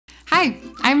Hi,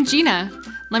 I'm Gina.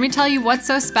 Let me tell you what's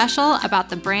so special about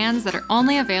the brands that are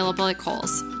only available at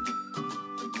Kohl's.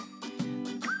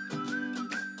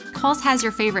 Kohl's has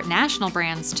your favorite national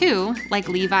brands too, like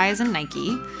Levi's and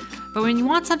Nike. But when you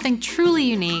want something truly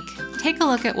unique, take a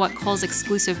look at what Kohl's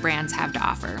exclusive brands have to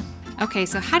offer. Okay,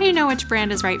 so how do you know which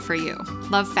brand is right for you?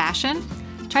 Love fashion?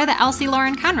 Try the Elsie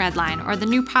Lauren Conrad line or the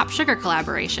new POPSUGAR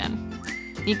collaboration.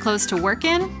 Need clothes to work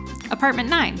in? Apartment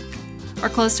 9. Or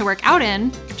clothes to work out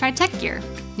in? Try Tek Gear.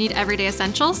 Need everyday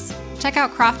essentials? Check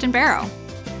out Croft & Barrow.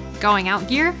 Going out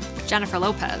gear? Jennifer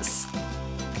Lopez.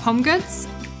 Home goods?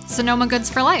 Sonoma Goods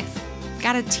for Life.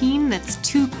 Got a teen that's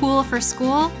too cool for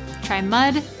school? Try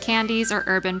Mud, Candies, or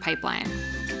Urban Pipeline.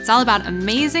 It's all about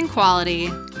amazing quality,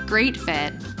 great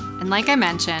fit, and like I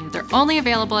mentioned, they're only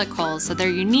available at Kohl's, so they're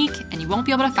unique and you won't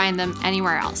be able to find them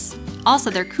anywhere else.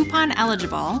 Also, they're coupon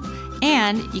eligible,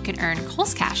 and you can earn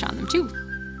Kohl's cash on them too.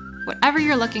 Whatever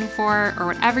you're looking for or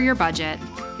whatever your budget,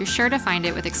 you're sure to find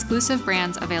it with exclusive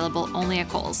brands available only at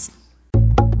Kohl's.